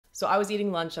So I was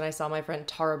eating lunch and I saw my friend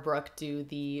Tara Brooke do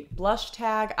the blush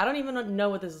tag. I don't even know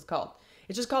what this is called.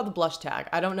 It's just called the blush tag.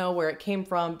 I don't know where it came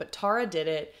from, but Tara did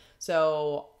it.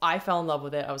 So I fell in love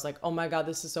with it. I was like, oh my God,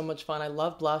 this is so much fun. I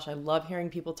love blush. I love hearing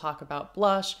people talk about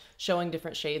blush, showing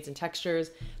different shades and textures.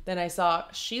 Then I saw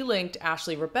she linked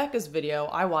Ashley Rebecca's video.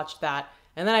 I watched that.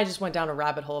 And then I just went down a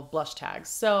rabbit hole of blush tags.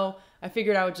 So I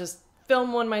figured I would just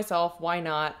film one myself. Why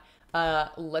not?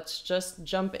 Let's just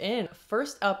jump in.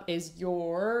 First up is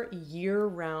your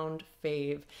year-round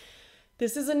fave.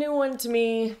 This is a new one to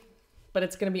me, but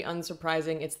it's gonna be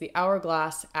unsurprising. It's the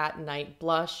Hourglass at Night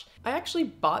blush. I actually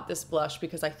bought this blush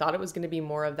because I thought it was gonna be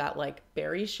more of that like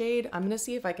berry shade. I'm gonna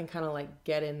see if I can kind of like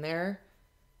get in there.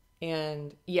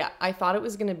 And yeah, I thought it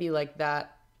was gonna be like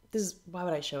that. Why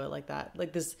would I show it like that?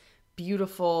 Like this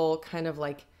beautiful kind of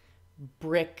like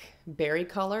brick berry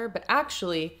color, but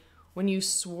actually when you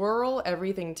swirl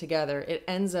everything together, it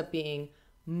ends up being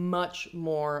much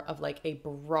more of like a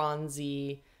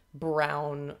bronzy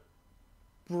brown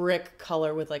brick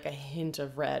color with like a hint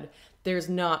of red. There's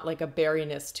not like a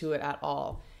berryness to it at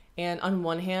all. And on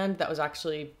one hand, that was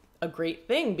actually a great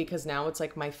thing because now it's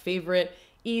like my favorite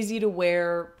easy to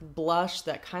wear blush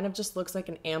that kind of just looks like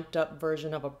an amped up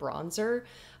version of a bronzer.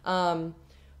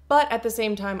 But at the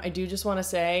same time, I do just want to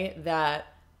say that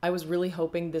I was really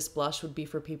hoping this blush would be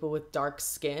for people with dark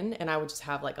skin and I would just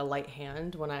have like a light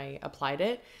hand when I applied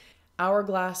it.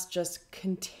 Hourglass just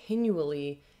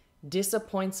continually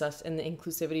disappoints us in the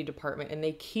inclusivity department and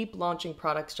they keep launching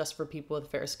products just for people with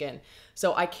fair skin.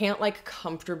 So I can't like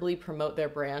comfortably promote their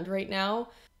brand right now,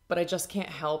 but I just can't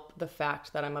help the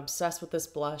fact that I'm obsessed with this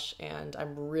blush and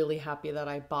I'm really happy that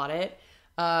I bought it.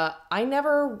 I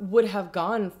never would have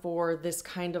gone for this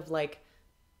kind of like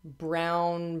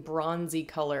brown bronzy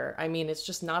color. I mean, it's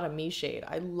just not a me shade.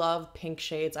 I love pink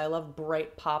shades. I love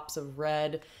bright pops of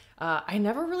red. I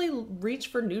never really reach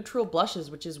for neutral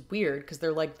blushes, which is weird because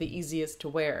they're like the easiest to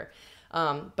wear.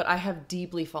 But I have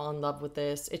deeply fallen in love with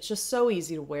this. It's just so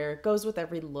easy to wear. It goes with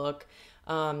every look.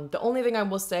 The only thing I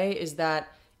will say is that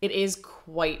it is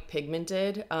quite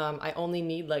pigmented. I only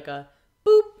need like a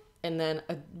boop and then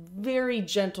a very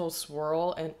gentle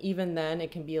swirl, and even then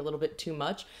it can be a little bit too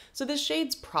much. So this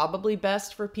shade's probably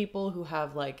best for people who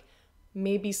have like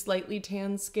maybe slightly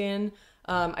tan skin.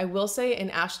 I will say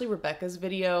in Ashley Rebecca's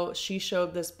video, she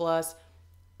showed this blush,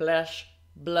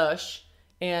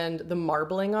 and the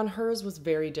marbling on hers was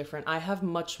very different. I have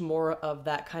much more of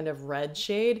that kind of red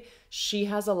shade. She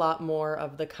has a lot more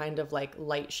of the kind of like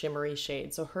light shimmery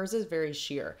shade. So hers is very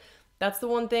sheer. That's the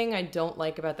one thing I don't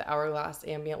like about the Hourglass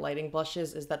ambient lighting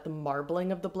blushes is that the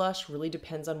marbling of the blush really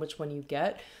depends on which one you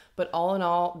get. But all in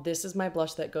all, this is my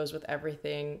blush that goes with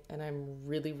everything and I'm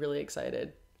really, really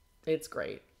excited. It's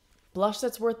great. Blush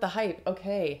that's worth the hype.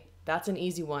 Okay, that's an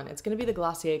easy one. It's gonna be the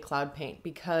Glossier Cloud Paint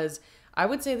because I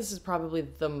would say this is probably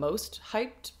the most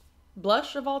hyped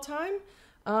blush of all time.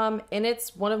 And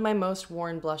it's one of my most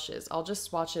worn blushes. I'll just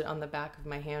swatch it on the back of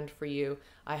my hand for you.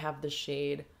 I have the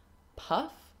shade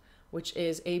Puff, which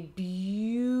is a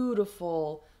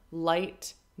beautiful,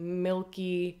 light,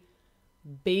 milky,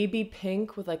 baby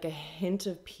pink with like a hint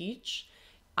of peach.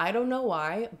 I don't know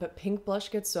why, but pink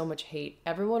blush gets so much hate.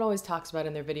 Everyone always talks about it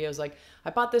in their videos like,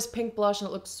 I bought this pink blush and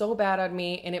it looks so bad on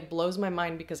me, and it blows my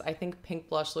mind because I think pink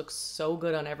blush looks so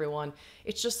good on everyone.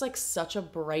 It's just like such a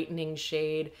brightening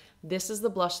shade. This is the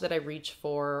blush that I reach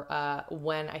for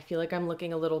when I feel like I'm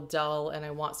looking a little dull and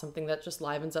I want something that just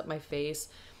livens up my face.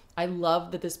 I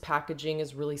love that this packaging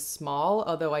is really small,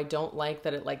 although I don't like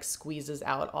that it like squeezes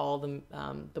out all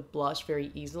the blush very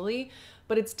easily,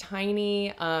 but it's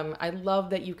tiny. I love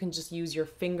that you can just use your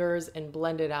fingers and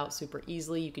blend it out super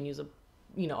easily. You can use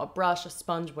a brush, a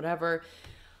sponge, whatever.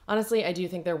 Honestly, I do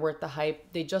think they're worth the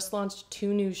hype. They just launched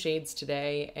 2 new shades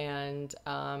today and,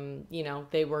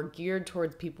 they were geared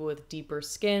towards people with deeper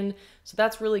skin. So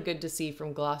that's really good to see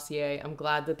from Glossier. I'm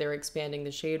glad that they're expanding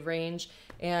the shade range.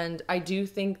 And I do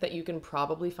think that you can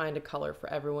probably find a color for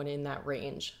everyone in that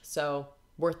range. So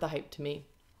worth the hype to me.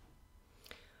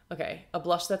 Okay, a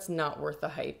blush that's not worth the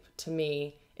hype to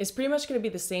me is pretty much going to be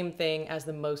the same thing as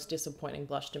the most disappointing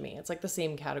blush to me. It's like the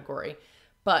same category.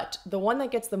 But the one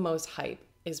that gets the most hype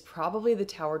is probably the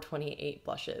Tower 28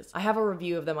 blushes. I have a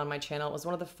review of them on my channel. It was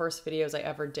one of the first videos I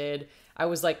ever did. I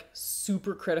was like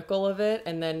super critical of it,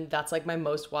 and then that's like my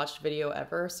most watched video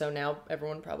ever. So now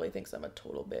everyone probably thinks I'm a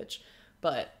total bitch,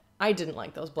 but I didn't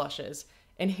like those blushes.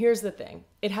 And here's the thing.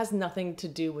 It has nothing to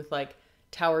do with like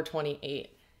Tower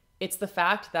 28. It's the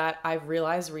fact that I've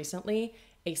realized recently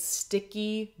a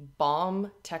sticky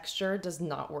balm texture does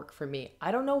not work for me.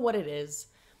 I don't know what it is.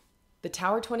 The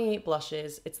Tower 28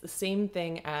 blushes, it's the same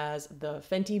thing as the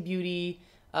Fenty Beauty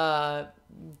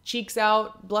cheeks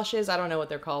out blushes. I don't know what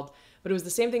they're called, but it was the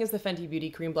same thing as the Fenty Beauty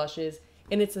cream blushes.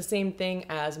 And it's the same thing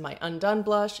as my Undone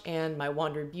blush and my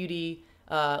Wander Beauty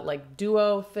like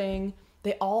duo thing.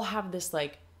 They all have this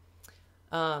like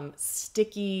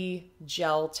sticky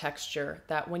gel texture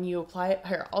that when you apply it,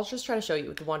 here, I'll just try to show you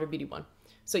with the Wander Beauty one.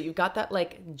 So you've got that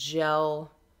like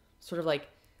gel, sort of like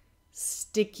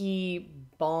sticky,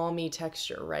 balmy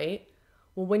texture, right?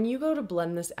 Well, when you go to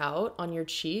blend this out on your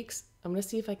cheeks, I'm gonna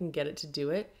see if I can get it to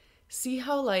do it. See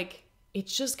how like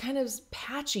it's just kind of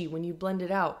patchy when you blend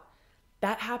it out.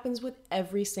 That happens with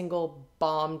every single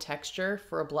balm texture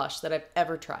for a blush that I've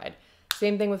ever tried.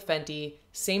 Same thing with Fenty,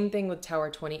 same thing with Tower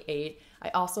 28. I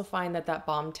also find that that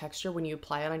balm texture, when you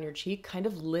apply it on your cheek, kind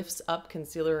of lifts up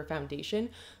concealer or foundation.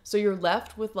 So you're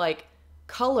left with like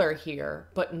color here,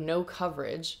 but no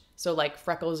coverage. So like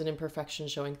freckles and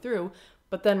imperfections showing through.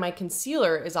 But then my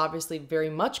concealer is obviously very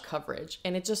much coverage,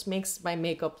 and it just makes my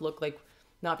makeup look like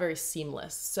not very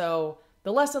seamless. So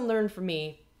the lesson learned for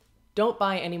me, don't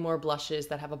buy any more blushes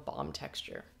that have a balm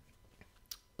texture.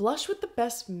 Blush with the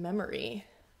best memory.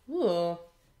 Ooh,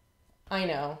 I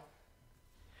know.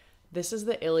 This is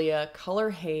the Ilia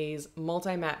Color Haze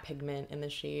Multi-Matte Pigment in the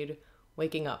shade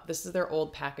Waking Up. This is their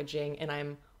old packaging, and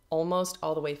I'm almost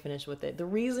all the way finished with it. The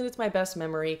reason it's my best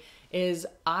memory is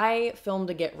I filmed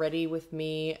a Get Ready With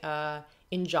Me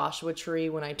in Joshua Tree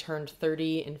when I turned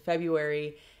 30 in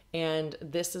February, and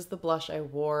this is the blush I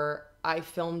wore. I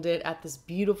filmed it at this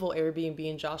beautiful Airbnb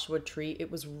in Joshua Tree.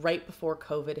 It was right before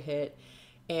COVID hit,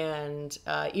 and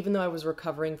even though I was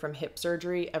recovering from hip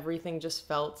surgery, everything just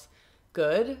felt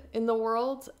good in the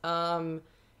world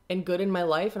and good in my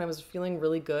life, and I was feeling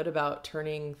really good about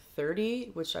turning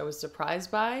 30, which I was surprised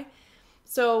by.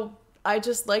 So I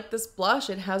just like this blush.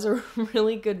 It has a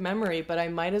really good memory, but I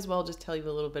might as well just tell you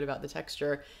a little bit about the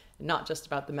texture, not just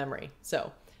about the memory.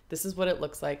 So this is what it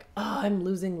looks like. Oh, I'm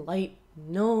losing light.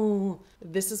 No.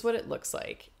 This is what it looks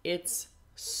like. It's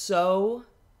so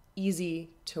easy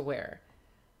to wear.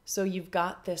 So you've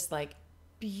got this like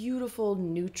beautiful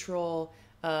neutral,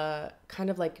 kind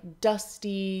of like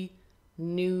dusty,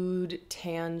 nude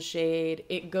tan shade.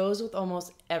 It goes with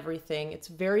almost everything. It's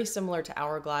very similar to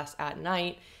Hourglass at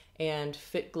Night and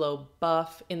Fit Glow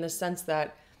Buff in the sense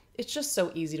that it's just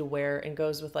so easy to wear and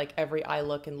goes with like every eye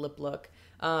look and lip look.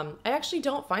 I actually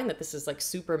don't find that this is like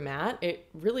super matte. It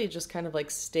really just kind of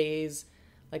like stays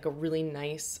like a really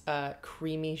nice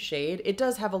creamy shade. It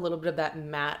does have a little bit of that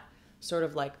matte sort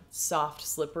of like soft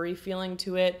slippery feeling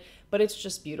to it, but it's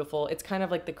just beautiful. It's kind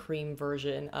of like the cream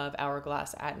version of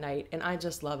Hourglass at Night, and I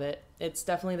just love it. It's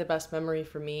definitely the best memory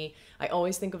for me. I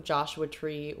always think of Joshua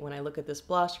Tree when I look at this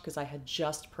blush because I had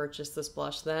just purchased this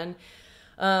blush then,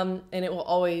 and it will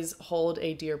always hold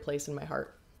a dear place in my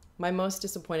heart. My most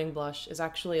disappointing blush is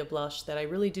actually a blush that I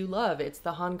really do love. It's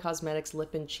the Han Cosmetics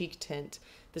Lip and Cheek Tint.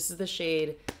 This is the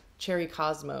shade Cherry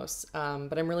Cosmos,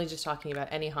 but I'm really just talking about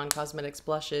any Han Cosmetics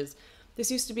blushes. This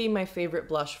used to be my favorite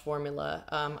blush formula.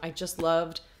 I just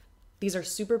loved, these are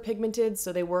super pigmented,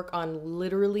 so they work on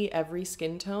literally every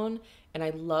skin tone, and I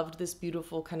loved this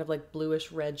beautiful kind of like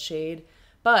bluish red shade.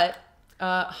 But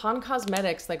Han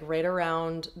Cosmetics, like right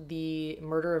around the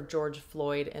murder of George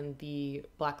Floyd and the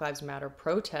Black Lives Matter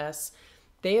protests,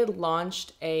 they had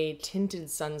launched a tinted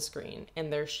sunscreen,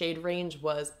 and their shade range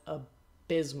was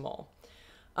abysmal.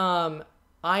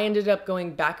 I ended up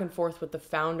going back and forth with the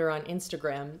founder on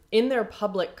Instagram in their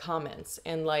public comments,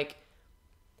 and like,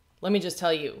 let me just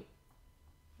tell you,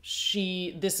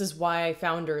 this is why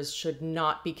founders should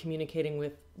not be communicating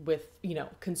with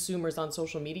consumers on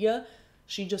social media.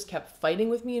 She just kept fighting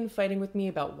with me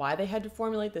about why they had to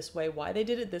formulate this way, why they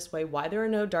did it this way, why there are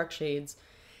no dark shades.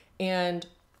 And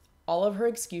all of her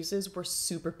excuses were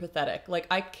super pathetic. Like,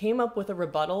 I came up with a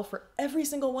rebuttal for every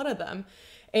single one of them.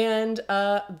 And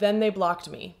then they blocked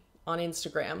me on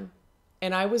Instagram.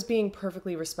 And I was being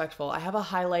perfectly respectful. I have a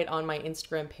highlight on my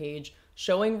Instagram page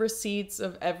showing receipts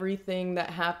of everything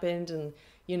that happened and,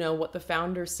 what the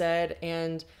founder said.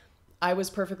 And I was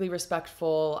perfectly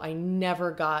respectful. I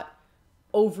never got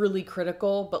overly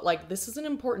critical, but like, this is an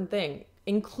important thing.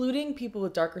 Including people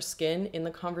with darker skin in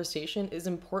the conversation is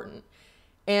important.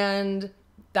 And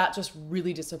that just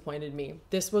really disappointed me.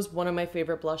 This was one of my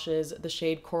favorite blushes. The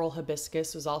shade Coral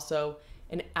Hibiscus was also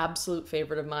an absolute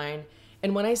favorite of mine.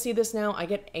 And when I see this now, I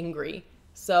get angry.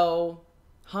 So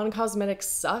Han Cosmetics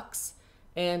sucks,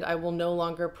 and I will no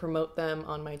longer promote them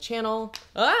on my channel.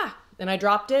 And I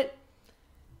dropped it,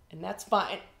 and that's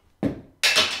fine.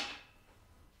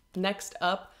 Next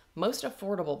up, most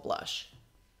affordable blush.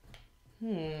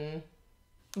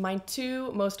 My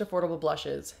two most affordable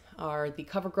blushes are the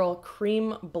CoverGirl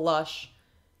Cream Blush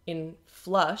in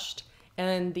Flushed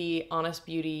and the Honest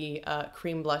Beauty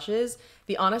cream blushes.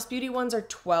 The Honest Beauty ones are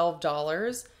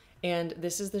 $12, and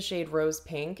this is the shade Rose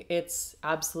Pink. It's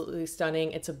absolutely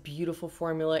stunning. It's a beautiful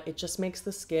formula. It just makes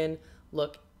the skin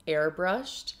look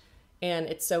airbrushed, and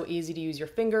it's so easy to use your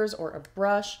fingers or a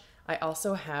brush. I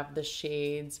also have the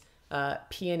shades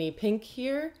Peony Pink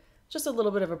here, just a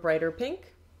little bit of a brighter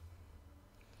pink.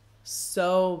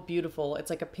 So beautiful. It's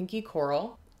like a pinky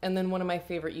coral. And then one of my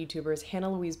favorite YouTubers,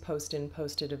 Hannah Louise Poston,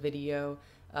 posted a video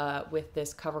with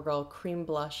this CoverGirl cream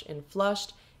blush in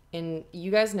Flushed. And you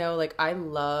guys know, like, I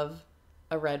love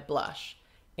a red blush.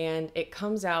 And it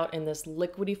comes out in this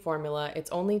liquidy formula. It's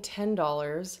only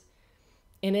 $10.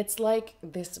 And it's like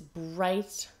this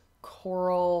bright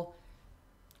coral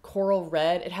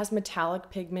red. It has metallic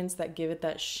pigments that give it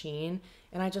that sheen.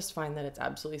 And I just find that it's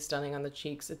absolutely stunning on the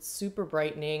cheeks. It's super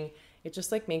brightening. It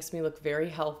just like makes me look very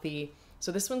healthy.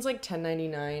 So this one's like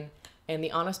 $10.99, and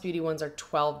the Honest Beauty ones are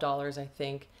 $12, I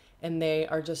think. And they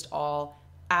are just all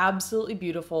absolutely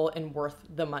beautiful and worth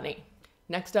the money.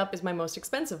 Next up is my most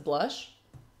expensive blush.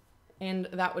 And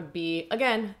that would be,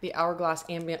 again, the Hourglass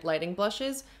Ambient Lighting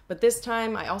blushes. But this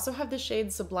time I also have the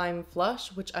shade Sublime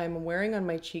Flush, which I'm wearing on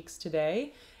my cheeks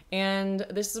today. And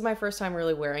this is my first time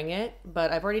really wearing it, but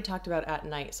I've already talked about At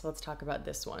Night, so let's talk about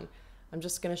this one. I'm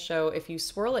just gonna show, if you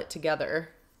swirl it together,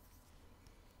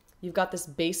 you've got this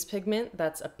base pigment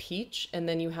that's a peach, and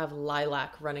then you have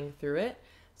lilac running through it.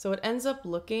 So it ends up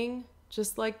looking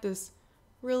just like this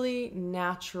really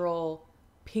natural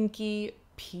pinky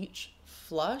peach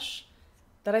flush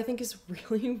that I think is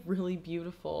really, really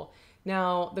beautiful.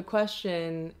 Now, the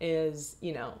question is,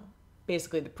 you know,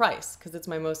 basically the price, because it's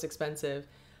my most expensive.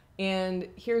 And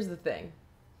here's the thing.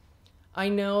 I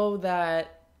know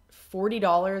that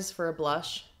 $40 for a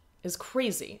blush is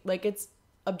crazy. Like, it's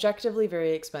objectively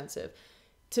very expensive.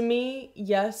 To me,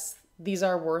 yes, these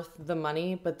are worth the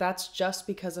money, but that's just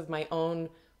because of my own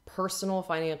personal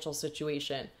financial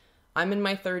situation. I'm in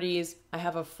my 30s. I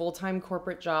have a full-time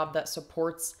corporate job that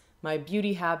supports my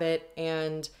beauty habit,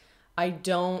 and I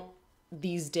don't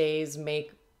these days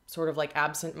make sort of like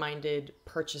absent-minded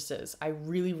purchases. I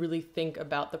really, really think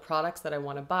about the products that I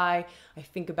want to buy. I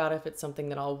think about if it's something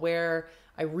that I'll wear.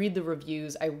 I read the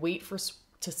reviews. I wait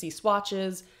to see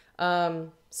swatches.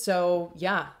 So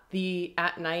yeah, the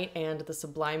At Night and the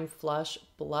Sublime Flush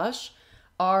blush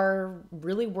are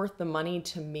really worth the money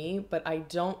to me, but I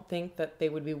don't think that they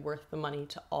would be worth the money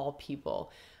to all people.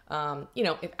 You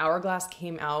know, if Hourglass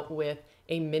came out with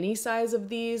a mini size of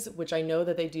these, which I know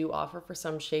that they do offer for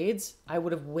some shades, I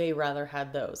would have way rather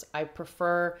had those. I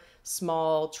prefer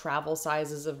small travel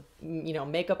sizes of, you know,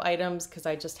 makeup items because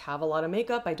I just have a lot of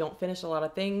makeup. I don't finish a lot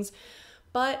of things,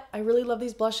 but I really love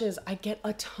these blushes. I get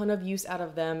a ton of use out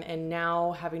of them, and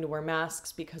now having to wear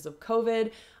masks because of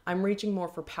COVID, I'm reaching more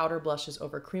for powder blushes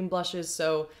over cream blushes.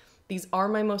 So these are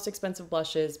my most expensive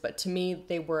blushes, but to me,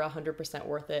 they were 100%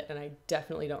 worth it, and I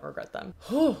definitely don't regret them.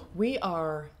 We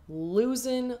are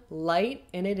losing light,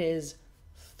 and it is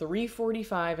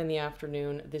 3:45 in the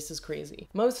afternoon. This is crazy.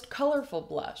 Most colorful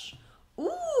blush.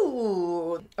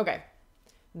 Ooh. Okay.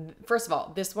 First of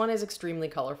all, this one is extremely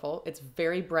colorful. It's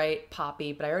very bright,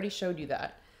 poppy, but I already showed you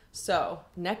that. So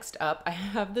next up, I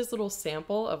have this little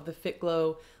sample of the Fit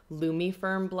Glow Lumi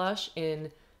Firm blush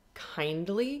in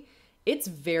Kindly. It's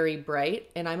very bright,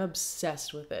 and I'm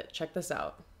obsessed with it. Check this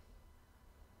out.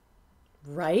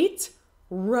 Right?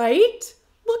 Right?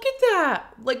 Look at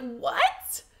that. Like,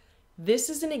 what? This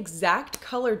is an exact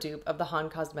color dupe of the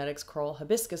Han Cosmetics Coral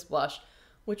Hibiscus blush,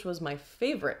 which was my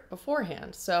favorite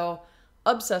beforehand. So,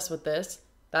 obsessed with this.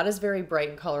 That is very bright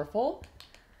and colorful.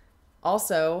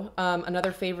 Also,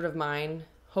 another favorite of mine,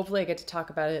 hopefully I get to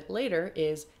talk about it later,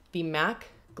 is the MAC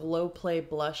Glow Play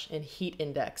Blush in Heat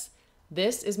Index.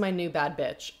 This is my new bad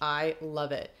bitch. I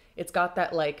love it. It's got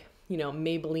that, like, you know,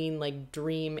 Maybelline like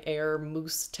Dream Air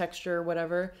mousse texture or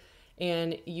whatever.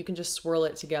 And you can just swirl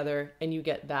it together and you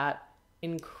get that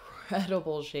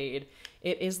incredible shade.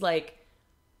 It is like,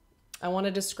 I want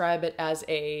to describe it as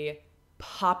a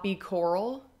poppy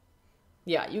coral.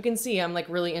 Yeah, you can see I'm like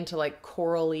really into like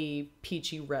corally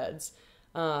peachy reds.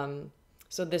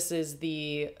 So this is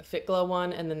the Fit Glow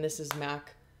one, and then this is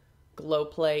MAC Glow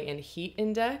Play and Heat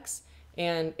Index.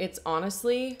 And it's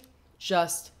honestly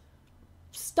just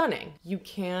stunning. You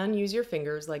can use your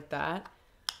fingers like that,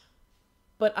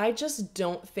 but I just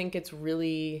don't think it's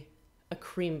really a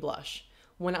cream blush.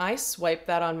 When I swipe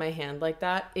that on my hand like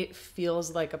that, it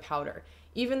feels like a powder.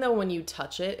 Even though when you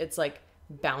touch it, it's like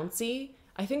bouncy.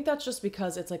 I think that's just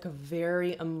because it's like a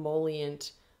very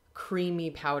emollient,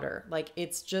 creamy powder. Like,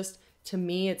 it's just, to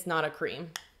me, it's not a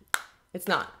cream. It's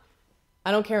not.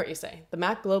 I don't care what you say. The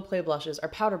MAC Glow Play blushes are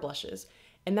powder blushes.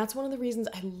 And that's one of the reasons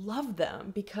I love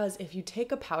them, because if you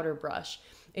take a powder brush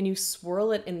and you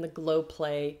swirl it in the Glow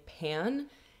Play pan,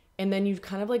 and then you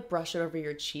kind of like brush it over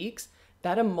your cheeks,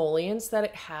 that emollients that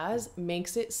it has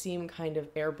makes it seem kind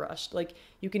of airbrushed. Like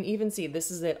you can even see,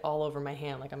 this is it all over my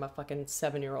hand, like I'm a fucking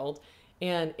 7-year-old.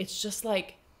 And it's just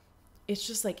like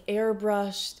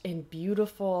airbrushed and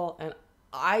beautiful, and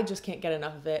I just can't get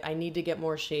enough of it. I need to get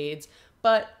more shades,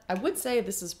 but I would say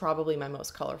this is probably my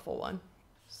most colorful one.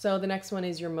 So the next one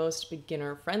is your most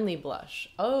beginner-friendly blush.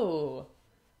 Oh.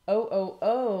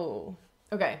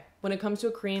 Okay, when it comes to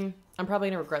a cream, I'm probably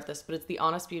gonna regret this, but it's the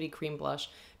Honest Beauty Cream Blush,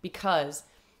 because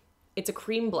it's a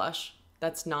cream blush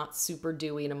that's not super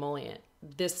dewy and emollient.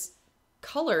 This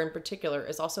color in particular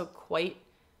is also quite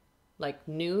like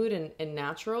nude and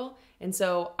natural. And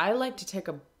so I like to take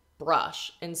a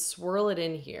brush and swirl it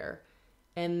in here,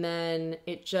 and then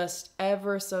it just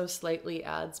ever so slightly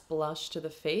adds blush to the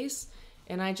face.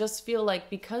 And I just feel like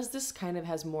because this kind of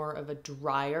has more of a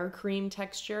drier cream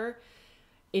texture,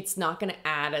 it's not going to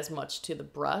add as much to the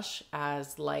brush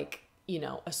as like, you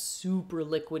know, a super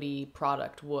liquidy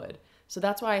product would. So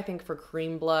that's why I think for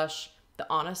cream blush, the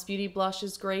Honest Beauty blush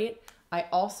is great. I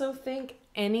also think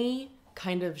any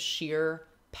kind of sheer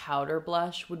powder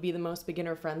blush would be the most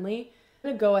beginner friendly. I'm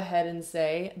going to go ahead and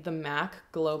say the MAC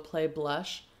Glow Play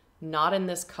blush, not in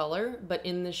this color, but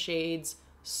in the shades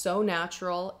So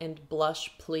Natural and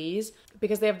Blush Please,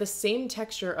 because they have the same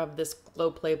texture of this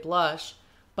Glow Play blush,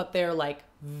 but they're like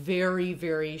very,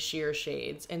 very sheer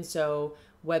shades. And so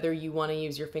whether you want to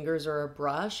use your fingers or a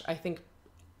brush, I think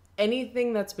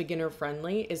anything that's beginner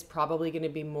friendly is probably going to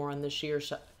be more on the sheer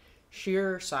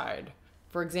side.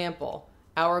 For example,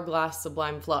 Hourglass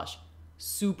Sublime Flush,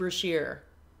 super sheer,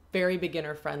 very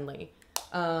beginner friendly.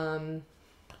 Oh,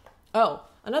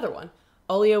 another one,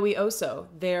 Oleo y Oso.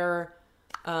 Their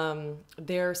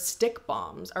stick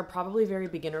bombs are probably very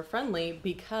beginner friendly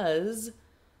because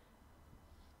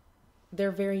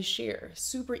they're very sheer,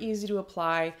 super easy to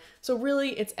apply. So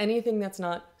really, it's anything that's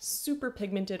not super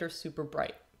pigmented or super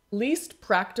bright. Least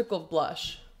practical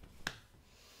blush.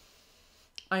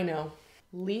 I know.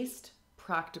 Least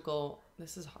practical.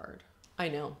 This is hard. I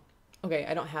know. Okay,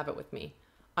 I don't have it with me.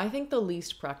 I think the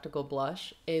least practical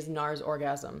blush is NARS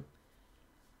Orgasm,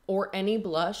 or any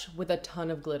blush with a ton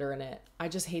of glitter in it. I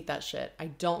just hate that shit. I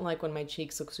don't like when my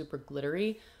cheeks look super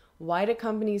glittery. Why do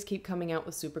companies keep coming out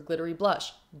with super glittery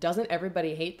blush? Doesn't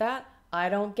everybody hate that? I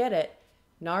don't get it.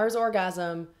 NARS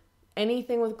Orgasm,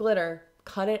 anything with glitter,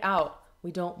 cut it out.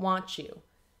 We don't want you.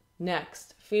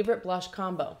 Next, favorite blush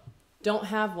combo. Don't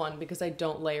have one because I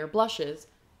don't layer blushes.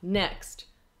 Next,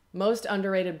 most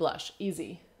underrated blush.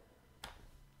 Easy.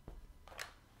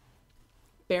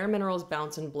 Bare Minerals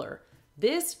Bounce and Blur.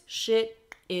 This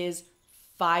shit is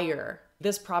fire.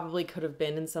 This probably could have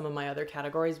been in some of my other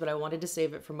categories, but I wanted to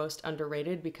save it for most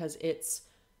underrated because it's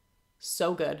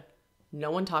so good.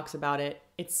 No one talks about it.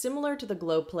 It's similar to the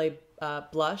Glow Play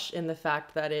blush in the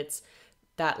fact that it's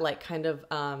that like kind of,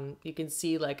 you can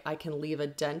see like I can leave a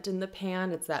dent in the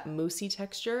pan. It's that moussey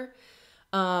texture.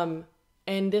 And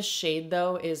this shade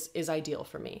though is ideal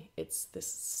for me. It's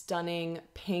this stunning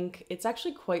pink. It's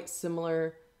actually quite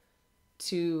similar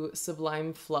to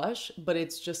Sublime Flush, but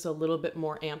it's just a little bit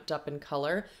more amped up in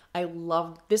color. I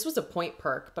love, this was a point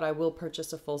perk, but I will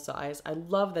purchase a full size. I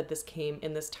love that this came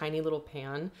in this tiny little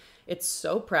pan. It's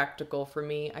so practical for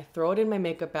me. I throw it in my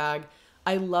makeup bag.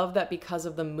 I love that because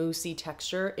of the moussey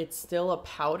texture, it's still a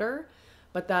powder,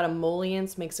 but that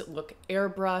emollients makes it look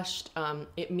airbrushed.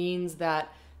 It means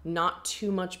that not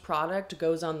too much product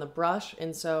goes on the brush,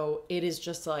 and so it is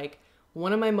just like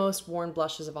one of my most worn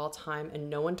blushes of all time, and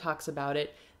no one talks about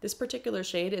it. This particular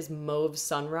shade is Mauve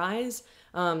Sunrise.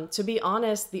 To be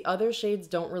honest, the other shades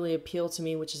don't really appeal to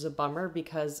me, which is a bummer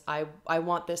because I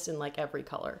want this in like every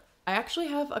color. I actually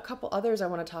have a couple others I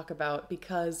want to talk about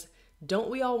because don't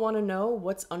we all want to know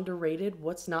what's underrated,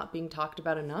 what's not being talked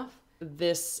about enough?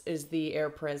 This is the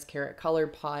Airpress Carrot Color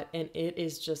Pot, and it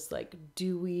is just like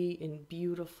dewy and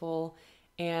beautiful.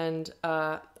 And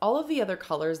all of the other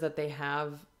colors that they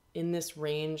have in this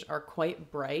range are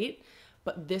quite bright,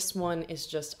 but this one is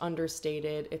just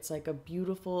understated. It's like a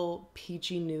beautiful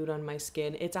peachy nude on my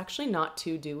skin. It's actually not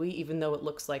too dewy, even though it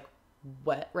looks like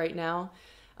wet right now.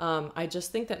 I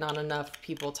just think that not enough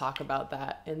people talk about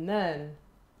that. And then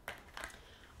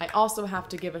I also have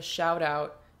to give a shout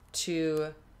out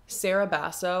to Sarah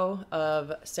Basso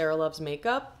of Sarah Loves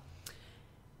Makeup.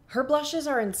 Her blushes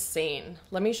are insane.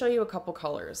 Let me show you a couple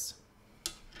colors.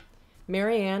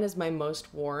 Marianne is my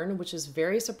most worn, which is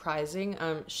very surprising.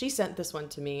 She sent this one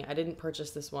to me. I didn't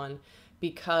purchase this one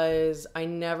because I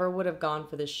never would have gone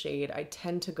for this shade. I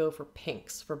tend to go for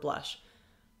pinks for blush.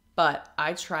 But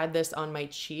I tried this on my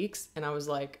cheeks and I was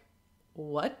like,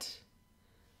 what?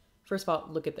 First of all,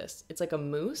 look at this. It's like a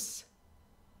mousse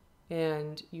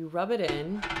and you rub it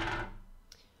in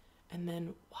and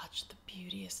then watch the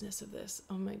beauteousness of this.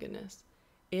 Oh my goodness.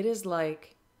 It is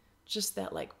like just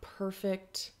that like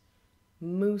perfect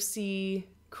moussey,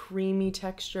 creamy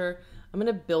texture. I'm going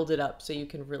to build it up so you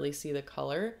can really see the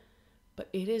color, but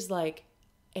it is like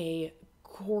a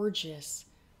gorgeous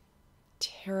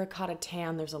terracotta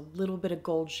tan. There's a little bit of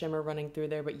gold shimmer running through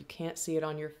there, but you can't see it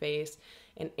on your face.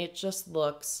 And it just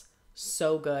looks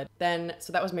so good. Then,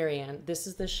 so that was Marianne. This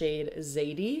is the shade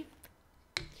Zadie.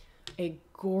 A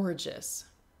gorgeous,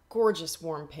 gorgeous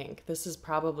warm pink. This is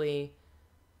probably,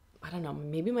 I don't know,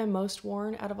 maybe my most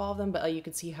worn out of all of them, but you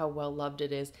can see how well loved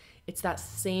it is. It's that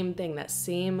same thing, that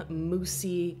same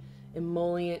moussey,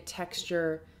 emollient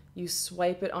texture. You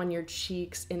swipe it on your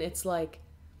cheeks and it's like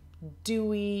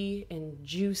dewy and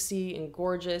juicy and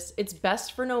gorgeous. It's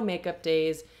best for no makeup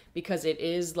days because it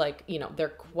is like, you know, they're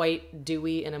quite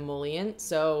dewy and emollient,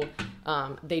 so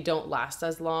they don't last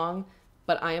as long,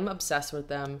 but I am obsessed with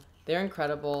them. They're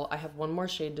incredible. I have one more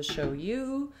shade to show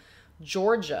you.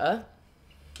 Georgia,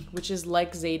 which is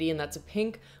like Zadie, and that's a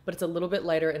pink, but it's a little bit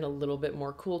lighter and a little bit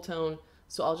more cool tone.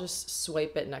 So I'll just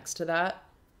swipe it next to that.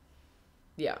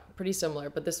 Yeah, pretty similar,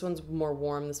 but this one's more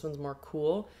warm, this one's more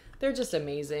cool. They're just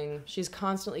amazing. She's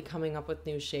constantly coming up with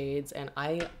new shades and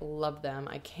I love them.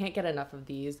 I can't get enough of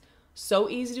these. So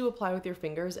easy to apply with your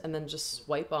fingers and then just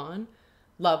swipe on.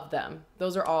 Love them.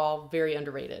 Those are all very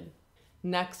underrated.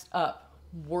 Next up,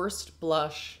 worst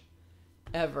blush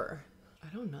ever. I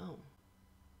don't know.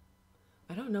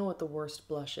 I don't know what the worst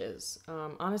blush is.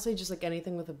 Honestly, just like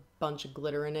anything with a bunch of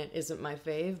glitter in it isn't my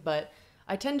fave, but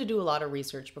I tend to do a lot of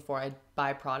research before I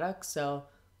buy products, so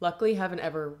luckily haven't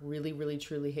ever really, really,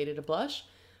 truly hated a blush.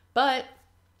 But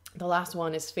the last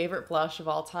one is favorite blush of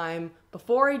all time.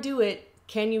 Before I do it,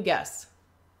 can you guess?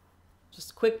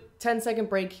 Just a quick 10-second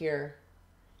break here.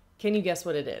 Can you guess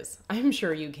what it is? I'm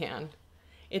sure you can.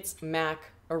 It's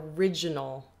MAC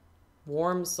Original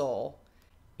Warm Soul.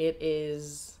 It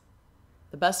is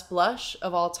the best blush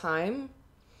of all time.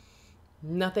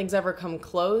 Nothing's ever come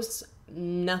close.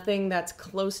 Nothing that's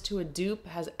close to a dupe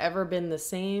has ever been the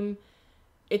same.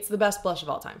 It's the best blush of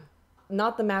all time.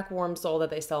 Not the MAC Warm Soul that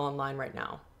they sell online right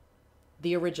now.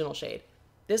 The original shade.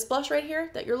 This blush right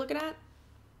here that you're looking at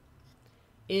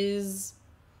is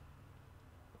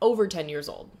over 10 years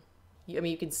old. I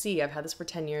mean, you can see I've had this for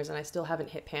 10 years and I still haven't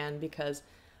hit pan because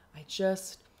I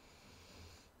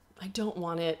don't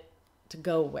want it to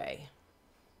go away.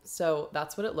 So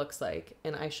that's what it looks like.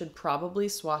 And I should probably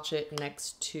swatch it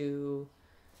next to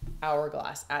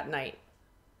Hourglass at Night.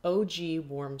 OG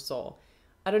Warm Soul.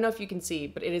 I don't know if you can see,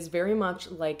 but it is very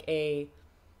much like a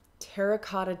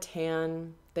terracotta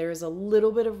tan. There's a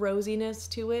little bit of rosiness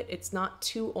to it. It's not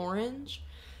too orange,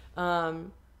 but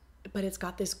it's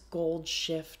got this gold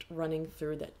shift running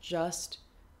through that just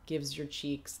gives your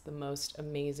cheeks the most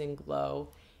amazing glow.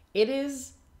 It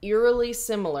is eerily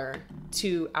similar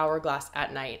to Hourglass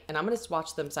at Night, and I'm going to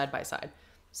swatch them side by side.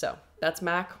 So that's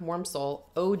MAC Warm Soul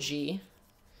OG.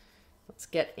 Let's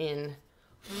get in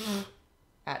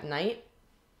At Night.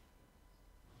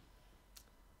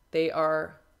 They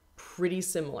are pretty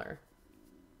similar,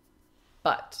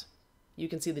 but you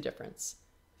can see the difference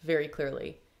very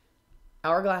clearly.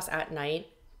 Hourglass at Night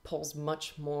pulls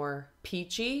much more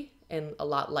peachy and a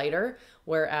lot lighter,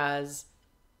 whereas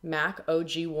MAC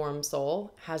OG Warm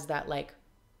Soul has that like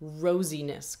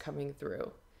rosiness coming through,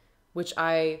 which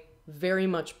I very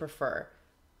much prefer.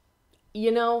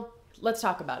 You know, let's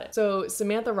talk about it. So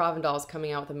Samantha Ravndahl is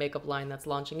coming out with a makeup line that's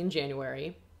launching in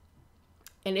January.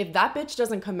 And if that bitch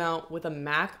doesn't come out with a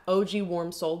MAC OG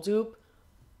Warm Soul dupe,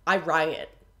 I riot.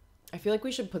 I feel like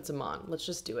we should put some on. Let's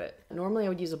just do it. Normally I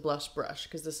would use a blush brush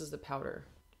because this is the powder.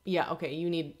 Yeah, okay, you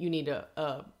need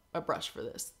a brush for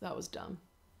this. That was dumb.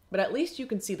 But at least you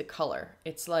can see the color.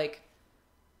 It's like,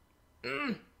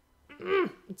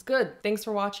 it's good. Thanks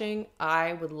for watching.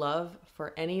 I would love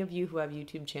for any of you who have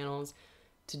YouTube channels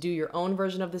to do your own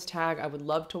version of this tag. I would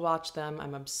love to watch them.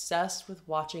 I'm obsessed with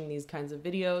watching these kinds of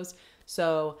videos.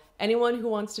 So anyone who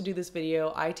wants to do this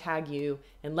video, I tag you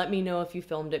and let me know if you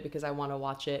filmed it because I want to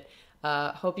watch it.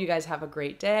 Hope you guys have a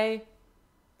great day.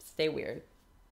 Stay weird.